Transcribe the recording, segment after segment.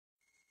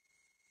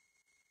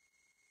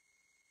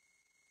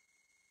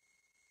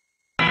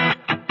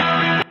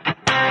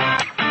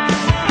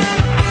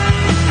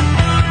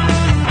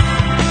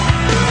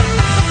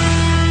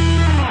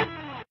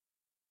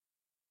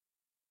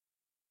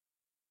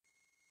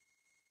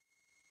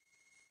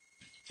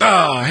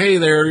Hey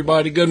there,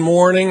 everybody. Good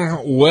morning.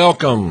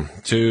 Welcome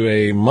to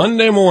a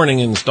Monday morning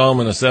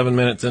installment of 7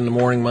 Minutes in the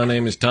Morning. My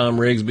name is Thom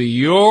Rigsby,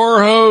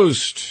 your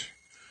host.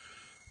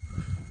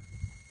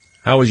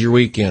 How was your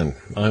weekend?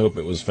 I hope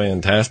it was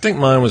fantastic.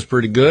 Mine was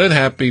pretty good.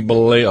 A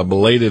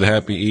belated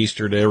happy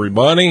Easter to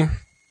everybody.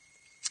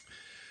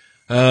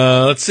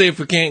 Let's see if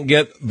we can't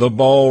get the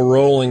ball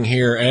rolling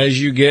here.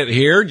 As you get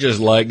here, just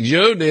like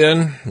Joe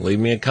did, leave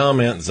me a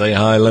comment, say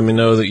hi, let me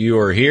know that you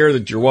are here,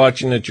 that you're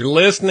watching, that you're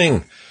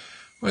listening.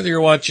 Whether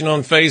you're watching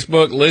on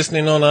Facebook,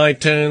 listening on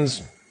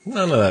iTunes,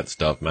 none of that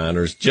stuff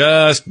matters.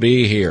 Just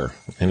be here.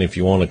 And if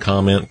you want to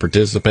comment,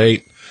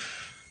 participate,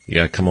 you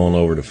got to come on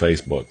over to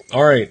Facebook.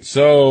 All right,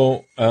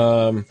 so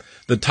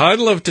the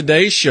title of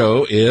today's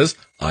show is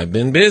I've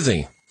Been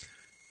Busy.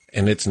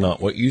 And it's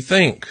not what you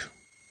think.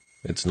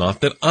 It's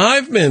not that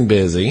I've been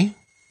busy.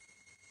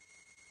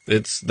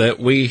 It's that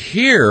we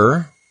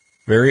hear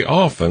very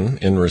often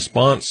in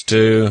response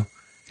to,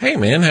 hey,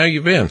 man, how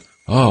you been?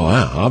 Oh,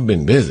 wow, I've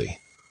been busy.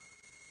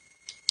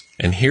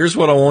 And here's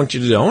what I want you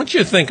to do. I want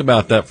you to think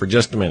about that for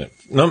just a minute.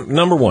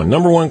 Number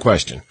one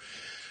question.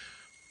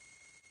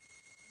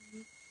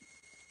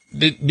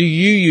 Do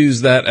you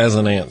use that as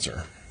an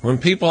answer? When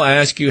people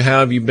ask you,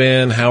 how have you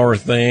been? How are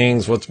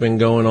things? What's been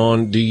going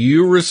on? Do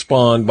you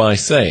respond by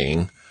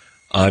saying,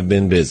 I've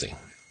been busy?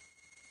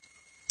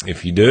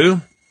 If you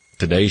do,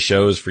 today's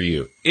show is for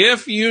you.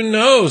 If you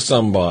know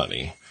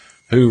somebody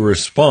who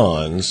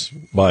responds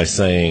by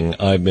saying,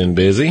 I've been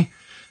busy,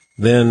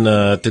 then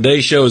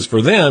today's show is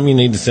for them. You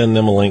need to send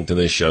them a link to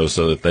this show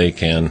so that they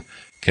can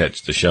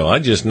catch the show. I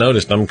just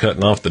noticed I'm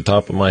cutting off the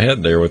top of my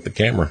head there with the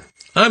camera.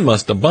 I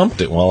must have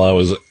bumped it while I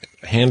was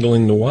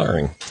handling the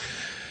wiring.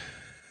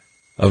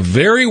 A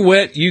very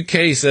wet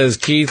UK, says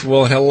Keith.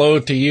 Well, hello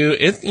to you.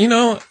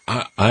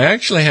 I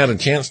actually had a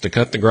chance to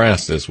cut the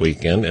grass this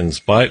weekend in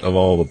spite of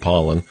all the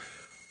pollen.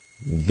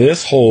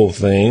 This whole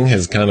thing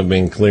has kind of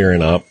been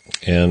clearing up,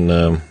 and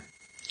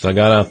so I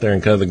got out there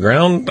and cut the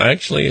ground.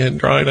 Actually, it had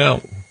dried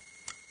out.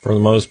 For the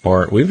most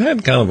part, we've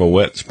had kind of a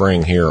wet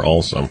spring here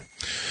also.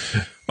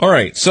 All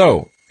right,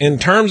 so in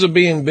terms of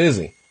being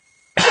busy,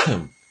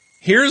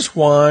 here's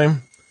why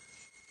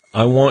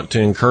I want to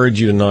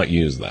encourage you to not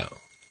use that.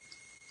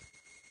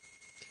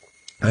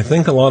 I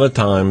think a lot of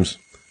times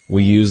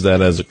we use that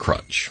as a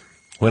crutch.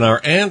 When our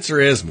answer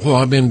is, well,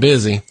 I've been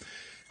busy,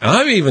 and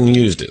I've even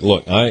used it.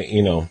 Look,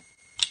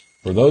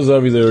 for those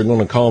of you that are going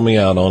to call me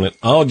out on it,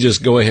 I'll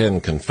just go ahead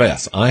and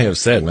confess. I have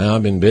said, man,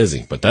 I've been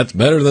busy, but that's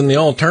better than the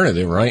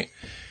alternative, right?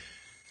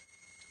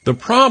 The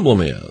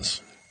problem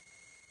is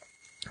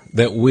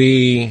that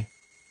we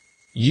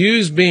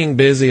use being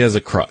busy as a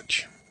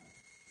crutch.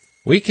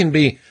 We can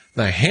be,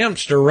 the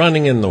hamster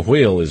running in the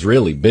wheel is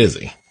really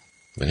busy,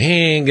 but he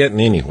ain't getting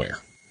anywhere,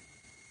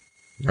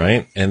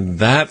 right? And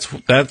that's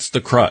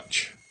the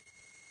crutch,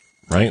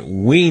 right?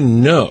 We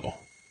know,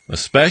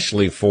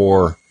 especially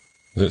for,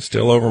 is it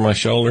still over my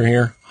shoulder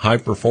here? High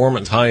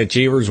performance, high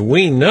achievers.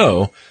 We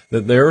know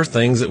that there are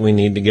things that we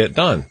need to get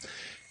done.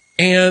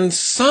 And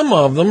some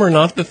of them are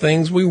not the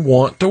things we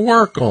want to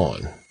work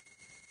on.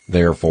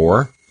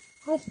 Therefore,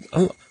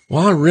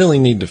 I really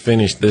need to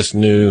finish this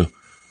new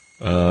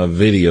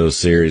video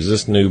series,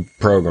 this new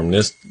program,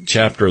 this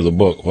chapter of the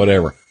book,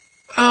 whatever.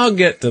 I'll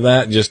get to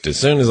that just as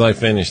soon as I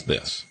finish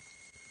this.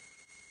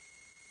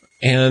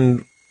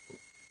 And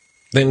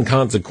then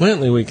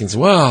consequently, we can say,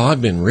 well,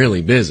 I've been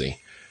really busy.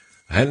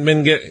 I hadn't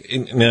been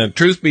now,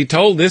 truth be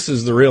told, this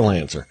is the real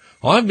answer.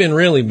 Well, I've been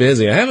really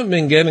busy. I haven't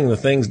been getting the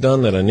things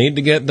done that I need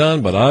to get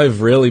done, but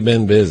I've really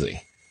been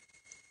busy.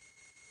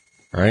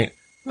 Right?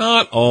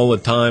 Not all the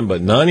time,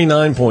 but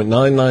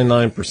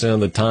 99.999% of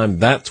the time,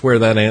 that's where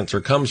that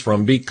answer comes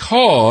from.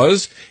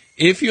 Because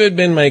if you had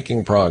been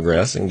making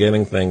progress and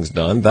getting things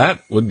done,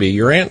 that would be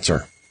your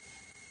answer.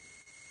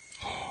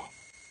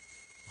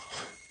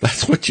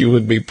 That's what you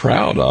would be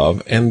proud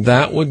of, and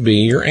that would be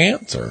your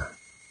answer.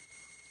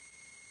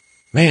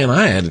 Man,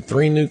 I added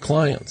 3 new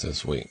clients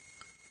this week.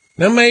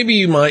 Now, maybe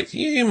you might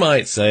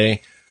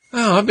say,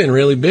 oh, I've been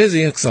really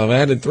busy because I've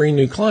added 3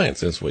 new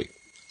clients this week.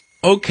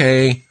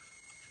 Okay,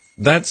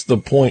 that's the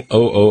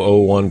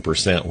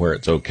 0.0001% where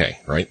it's okay,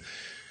 right?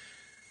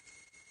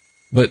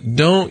 But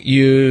don't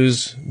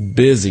use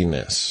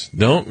busyness.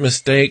 Don't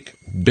mistake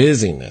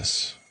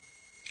busyness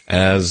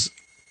as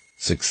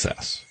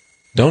success.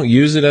 Don't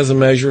use it as a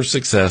measure of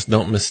success.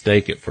 Don't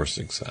mistake it for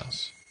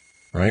success,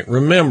 right?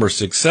 Remember,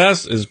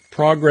 success is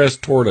progress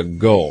toward a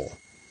goal.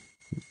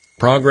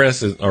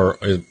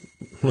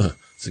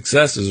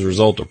 Success is a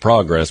result of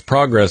progress.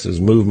 Progress is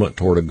movement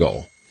toward a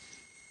goal.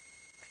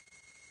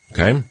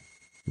 Okay?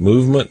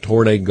 Movement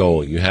toward a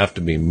goal. You have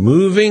to be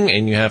moving,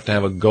 and you have to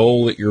have a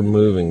goal that you're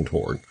moving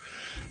toward.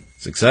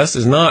 Success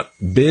is not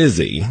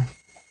busy.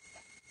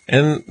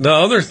 And the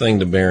other thing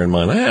to bear in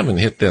mind, I haven't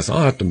hit this. I'll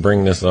have to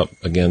bring this up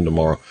again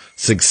tomorrow.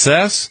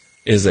 Success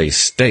is a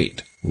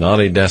state, not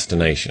a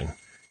destination.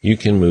 You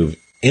can move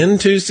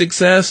into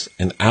success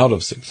and out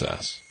of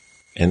success,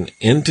 and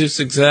into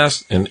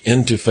success and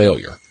into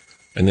failure,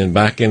 and then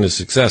back into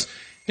success.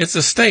 It's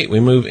a state we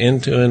move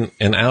into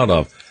and out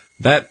of.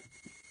 That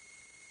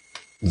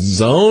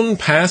zone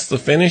past the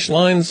finish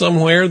line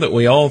somewhere that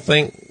we all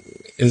think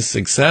is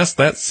success,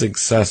 that's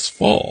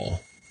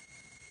successful.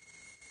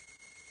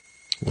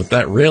 But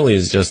that really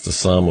is just the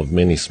sum of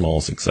many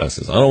small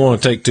successes. I don't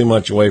want to take too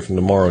much away from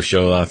tomorrow's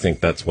show. I think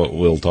that's what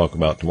we'll talk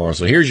about tomorrow.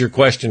 So here's your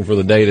question for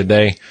the day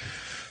today.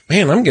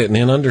 Man, I'm getting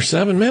in under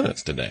 7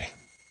 minutes today.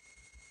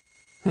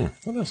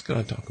 What else could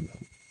I talk about?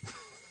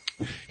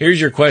 Here's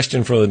your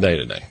question for the day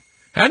today.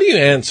 How do you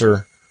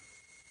answer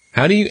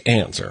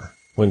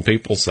when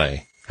people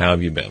say, how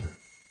have you been?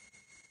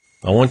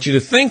 I want you to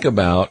think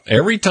about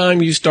every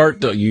time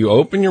you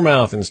open your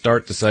mouth and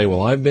start to say,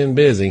 well, I've been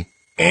busy.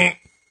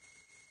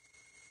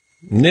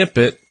 Nip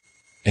it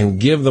and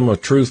give them a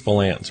truthful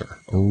answer,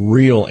 a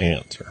real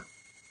answer.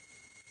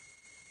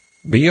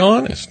 Be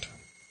honest.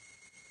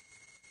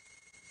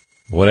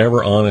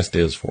 Whatever honest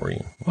is for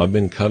you. I've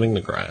been cutting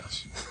the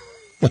grass.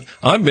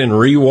 I've been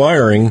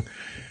rewiring.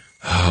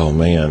 Oh,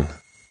 man,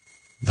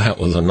 that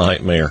was a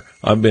nightmare.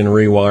 I've been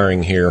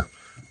rewiring here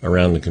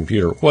around the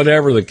computer.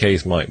 Whatever the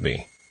case might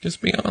be, just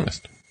be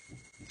honest.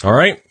 All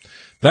right.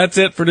 That's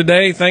it for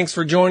today. Thanks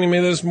for joining me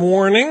this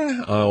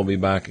morning. I'll be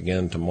back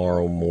again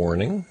tomorrow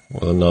morning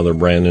with another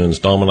brand new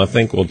installment. I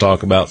think we'll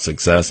talk about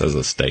success as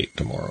a state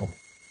tomorrow.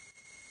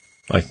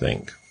 I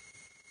think.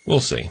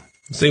 We'll see.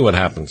 See what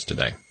happens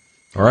today.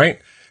 All right.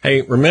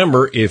 Hey,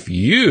 remember, if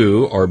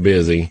you are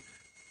busy,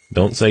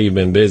 don't say you've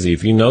been busy.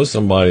 If you know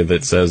somebody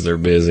that says they're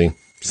busy,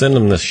 send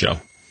them this show.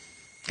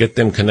 Get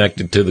them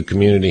connected to the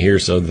community here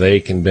so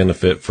they can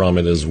benefit from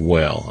it as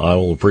well. I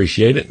will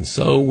appreciate it, and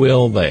so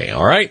will they.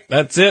 All right,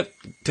 that's it.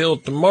 Till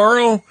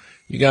tomorrow,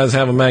 you guys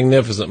have a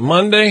magnificent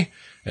Monday,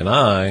 and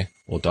I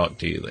will talk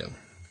to you then.